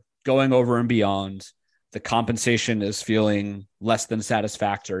we're going over and beyond. The compensation is feeling less than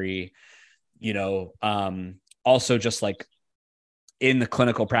satisfactory. Also just like in the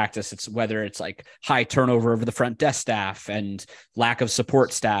clinical practice, it's whether it's like high turnover of the front desk staff and lack of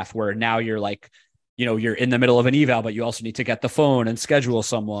support staff, where now you're like, you're in the middle of an eval, but you also need to get the phone and schedule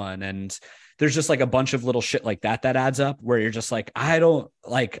someone. And there's just like a bunch of little shit like that adds up, where you're just like,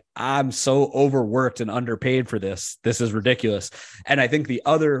 I'm so overworked and underpaid for this. This is ridiculous. And I think the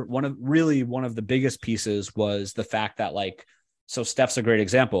other one of the biggest pieces was the fact that so Steph's a great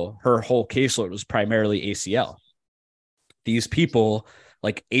example. Her whole caseload was primarily ACL. These people,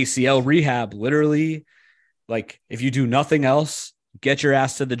 like ACL rehab, literally, like if you do nothing else, get your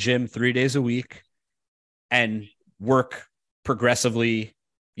ass to the gym 3 days a week and work progressively,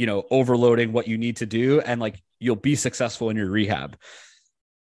 overloading what you need to do. And you'll be successful in your rehab.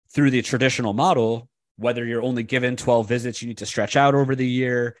 Through the traditional model, whether you're only given 12 visits, you need to stretch out over the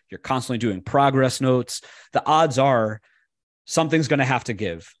year. You're constantly doing progress notes. The odds are something's going to have to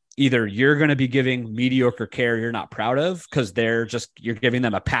give. Either you're going to be giving mediocre care you're not proud of because you're giving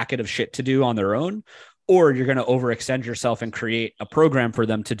them a packet of shit to do on their own, or you're going to overextend yourself and create a program for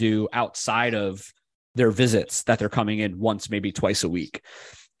them to do outside of their visits that they're coming in once, maybe twice a week.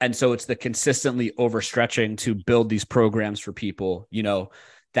 And so it's the consistently overstretching to build these programs for people,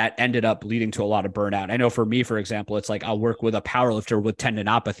 that ended up leading to a lot of burnout. I know for me, for example, it's like I'll work with a powerlifter with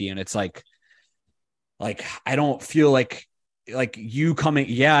tendinopathy, and it's like I don't feel like you coming.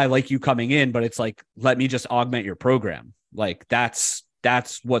 Yeah, I like you coming in, but it's like, let me just augment your program. Like that's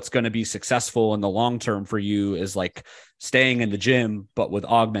what's going to be successful in the long term for you, is like staying in the gym, but with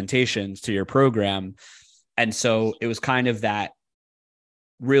augmentations to your program. And so it was kind of that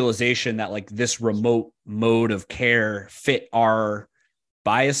realization that this remote mode of care fit our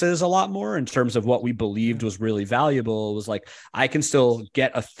biases a lot more in terms of what we believed was really valuable. It was like, I can still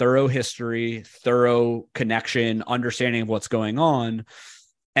get a thorough history, thorough connection, understanding of what's going on.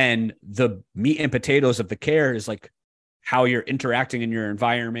 And the meat and potatoes of the care is like how you're interacting in your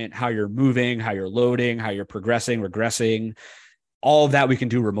environment, how you're moving, how you're loading, how you're progressing, regressing. All of that we can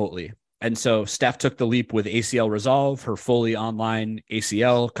do remotely. And so Steph took the leap with ACL Resolve, her fully online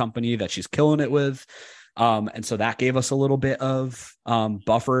ACL company that she's killing it with. And so that gave us a little bit of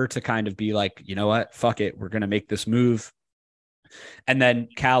buffer to kind of be like, you know what, fuck it, we're going to make this move. And then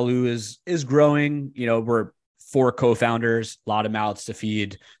Kalu is growing. We're 4 co-founders, a lot of mouths to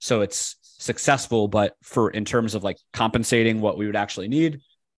feed. So it's successful, but in terms of compensating what we would actually need,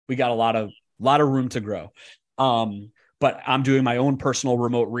 we got a lot of room to grow. But I'm doing my own personal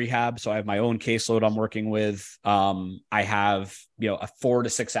remote rehab. So I have my own caseload I'm working with. I have, a 4 to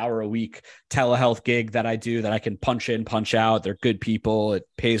 6 hour a week telehealth gig that I do that I can punch in, punch out. They're good people. It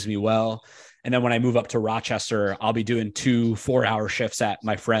pays me well. And then when I move up to Rochester, I'll be doing 2 4-hour shifts at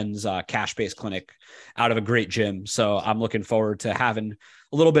my friend's cash-based clinic out of a great gym. So I'm looking forward to having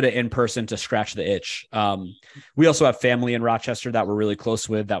a little bit of in-person to scratch the itch. We also have family in Rochester that we're really close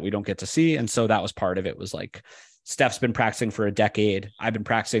with that we don't get to see. And so that was part of it, was like, Steph's been practicing for a decade. I've been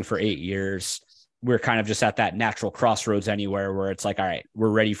practicing for 8 years. We're kind of just at that natural crossroads anywhere where it's like, all right, we're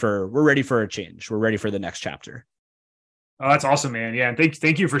ready for a change. We're ready for the next chapter. Oh, that's awesome, man. Yeah. And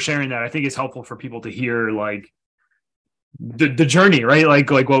thank you for sharing that. I think it's helpful for people to hear, the journey, right? Like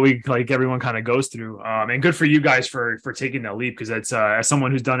what we like everyone kind of goes through. And good for you guys for taking that leap, because it's as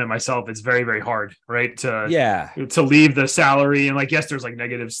someone who's done it myself, it's very, very hard, right? To leave the salary, and like, yes, there's like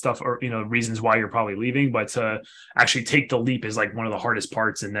negative stuff or, reasons why you're probably leaving, but to actually take the leap is like one of the hardest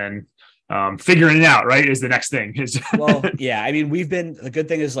parts. And then figuring it out, right, is the next thing. Well, yeah. I mean, the good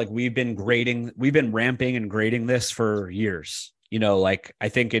thing is like we've been ramping and grading this for years. Like I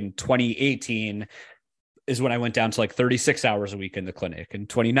think in 2018 is when I went down to like 36 hours a week in the clinic. In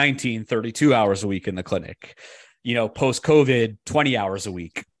 2019, 32 hours a week in the clinic. Post COVID, 20 hours a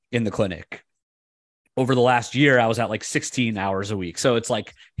week in the clinic. Over the last year, I was at like 16 hours a week. So it's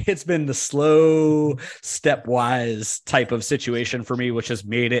like, it's been the slow, stepwise type of situation for me, which has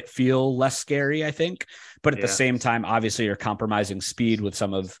made it feel less scary, I think. But at the same time, obviously you're compromising speed with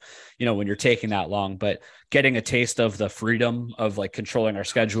some of, when you're taking that long, but getting a taste of the freedom of like controlling our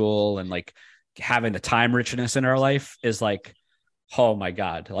schedule and like having the time richness in our life is like, oh my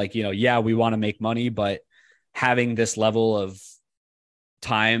God, like, we want to make money, but having this level of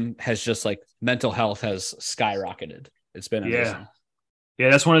time has just like mental health has skyrocketed. It's been amazing.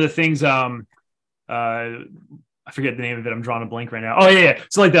 Yeah. That's one of the things. I forget the name of it. I'm drawing a blank right now. Oh yeah.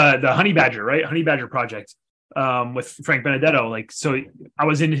 So like the Honey Badger, right? Honey Badger project with Frank Benedetto. Like, so I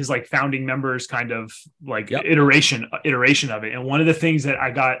was in his like founding members kind of like iteration of it. And one of the things that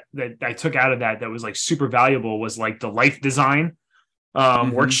I took out of that was like super valuable was like the life design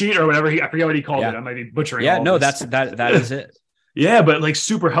worksheet or whatever. I forget what he called it. I might be butchering. Yeah, no, that is it. Yeah, but like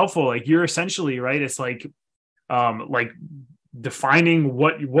super helpful. Like you're essentially right. It's like defining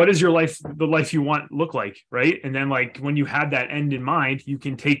what is your life, the life you want look like, right? And then like when you have that end in mind, you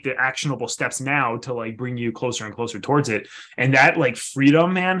can take the actionable steps now to like bring you closer and closer towards it. And that like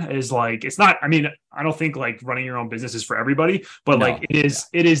freedom, man, is like, it's not, I mean, I don't think like running your own business is for everybody, but like it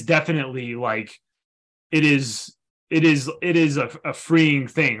is definitely like it is a freeing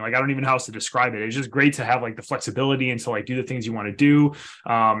thing. Like, I don't even know how else to describe it. It's just great to have like the flexibility and to like do the things you want to do,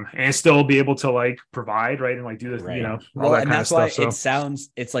 and still be able to like provide, right, and like do the all that kind of stuff. So it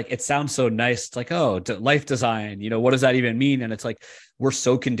sounds so nice. It's like, oh, life design. What does that even mean? And it's like we're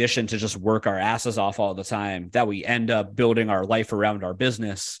so conditioned to just work our asses off all the time that we end up building our life around our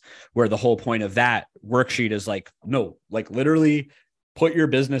business. Where the whole point of that worksheet is like, no, like literally put your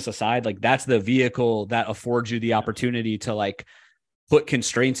business aside. Like that's the vehicle that affords you the opportunity to like put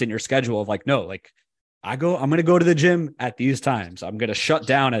constraints in your schedule of like, no, like I'm going to go to the gym at these times. I'm going to shut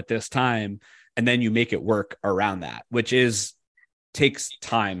down at this time. And then you make it work around that, which takes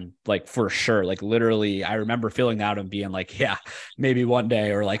time, like for sure. Like literally, I remember feeling that and being like, yeah, maybe one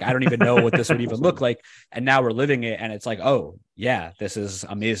day, or like, I don't even know what this would even look like. And now we're living it. And it's like, oh yeah, this is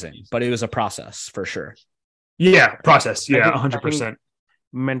amazing. But it was a process for sure. Yeah, process. Yeah, 100%.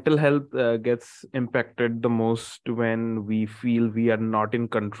 Mental health gets impacted the most when we feel we are not in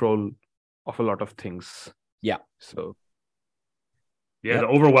control of a lot of things. Yeah. So. Yeah, the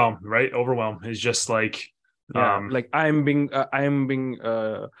overwhelm, right? Overwhelm is just like, like I'm being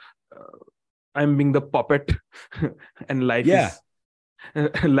the puppet, and life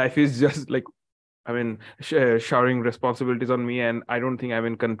is just like, I mean, showering responsibilities on me, and I don't think I'm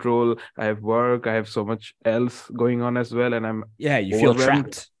in control. I have work. I have so much else going on as well, and you feel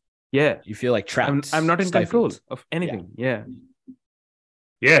trapped. Yeah, you feel like trapped. I'm not in control of anything. Yeah,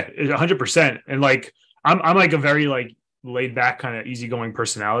 100%. And like I'm like a very like laid back kind of easygoing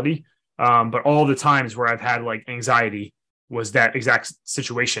personality. But all the times where I've had like anxiety was that exact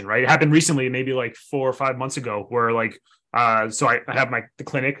situation, right? It happened recently, maybe like 4 or 5 months ago, where like so I have the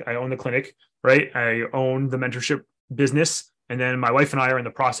clinic. I own the clinic. Right. I own the mentorship business. And then my wife and I are in the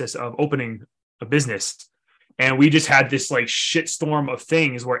process of opening a business. And we just had this like shit storm of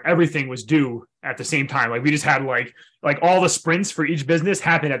things where everything was due at the same time. Like we just had like all the sprints for each business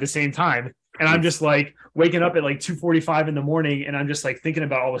happen at the same time. And I'm just like waking up at like 2:45 in the morning. And I'm just like thinking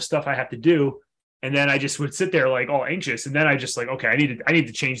about all the stuff I have to do. And then I just would sit there like all anxious. And then I just like, okay, I need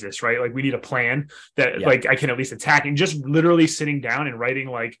to change this, right? Like we need a plan that like I can at least attack, and just literally sitting down and writing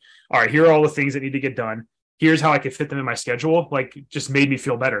like, all right, here are all the things that need to get done. Here's how I could fit them in my schedule. Like just made me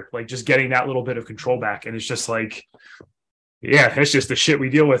feel better. Like just getting that little bit of control back. And it's just like, yeah, it's just the shit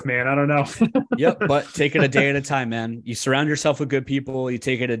we deal with, man. I don't know. Yep. But take it a day at a time, man. You surround yourself with good people. You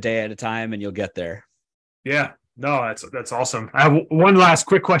take it a day at a time and you'll get there. Yeah. No, that's awesome. I have one last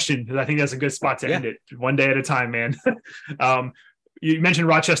quick question, because I think that's a good spot to end it. One day at a time, man. You mentioned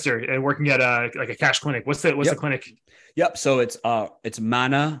Rochester and working at a cash clinic. What's the clinic? Yep. So it's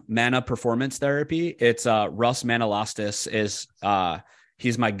Mana Performance Therapy. It's Russ Manalostis is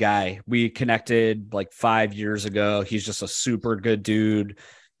he's my guy. We connected like 5 years ago. He's just a super good dude.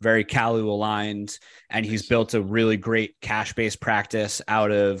 very Kalu aligned, and he's built a really great cash-based practice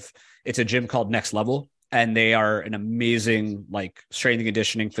out of, it's a gym called Next Level, and they are an amazing like strength and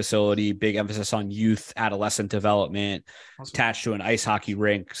conditioning facility, big emphasis on youth, adolescent development, attached to an ice hockey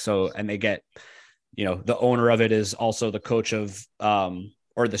rink. So, and they get, you know, the owner of it is also the coach of,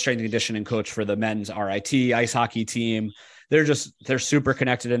 or the strength and conditioning coach for the men's RIT ice hockey team. They're super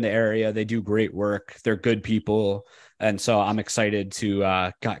connected in the area. They do great work. They're good people. And so I'm excited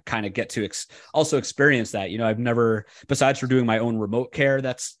to kind of get to also experience that. You know, I've never, besides for doing my own remote care,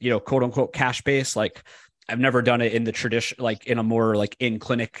 that's, you know, quote unquote cash based, like I've never done it in the tradition, like in a more like in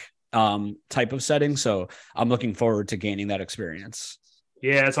clinic type of setting. So I'm looking forward to gaining that experience.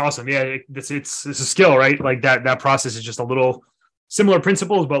 Yeah, it's awesome. Yeah, it's a skill, right? Like that process is just a little similar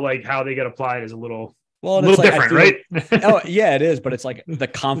principles, but like how they get applied is a little different, right? Oh yeah, it is. But it's like the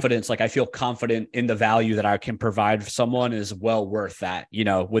confidence, like I feel confident in the value that I can provide for someone is well worth that, you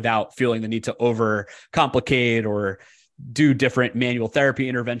know, without feeling the need to over complicate or do different manual therapy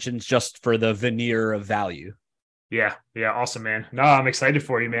interventions just for the veneer of value. Yeah. Awesome, man. No, I'm excited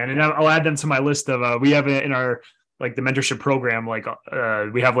for you, man. And I'll add them to my list of, we have it in our, like the mentorship program, like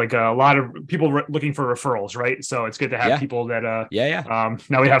we have like a lot of people looking for referrals, right? So it's good to have people that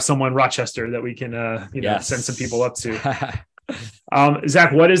now we have someone in Rochester that we can send some people up to.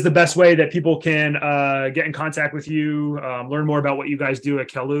 Zach, what is the best way that people can get in contact with you, learn more about what you guys do at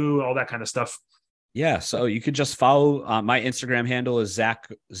Kalu, all that kind of stuff? Yeah, so you could just follow my Instagram handle is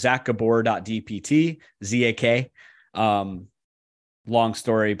zakgabor.dpt, ZAK. Long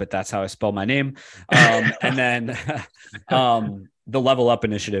story, but that's how I spell my name. And then the Level Up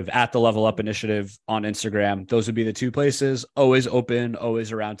Initiative, at the Level Up Initiative on Instagram. Those would be the two places. Always open,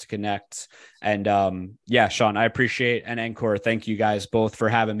 always around to connect. And Sean, I appreciate, and Encore, thank you guys both for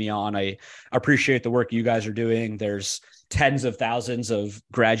having me on. I appreciate the work you guys are doing. There's tens of thousands of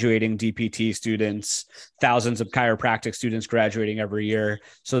graduating DPT students, thousands of chiropractic students graduating every year.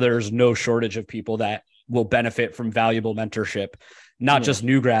 So there's no shortage of people that will benefit from valuable mentorship, not just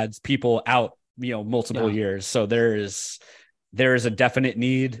new grads, people out, multiple years. So there is a definite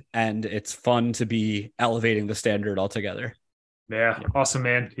need, and it's fun to be elevating the standard altogether. Yeah. Awesome,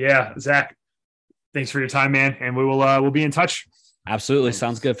 man. Yeah. Zach, thanks for your time, man. And we'll be in touch. Absolutely.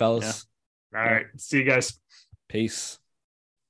 Sounds good, fellas. Yeah. All right. See you guys. Peace.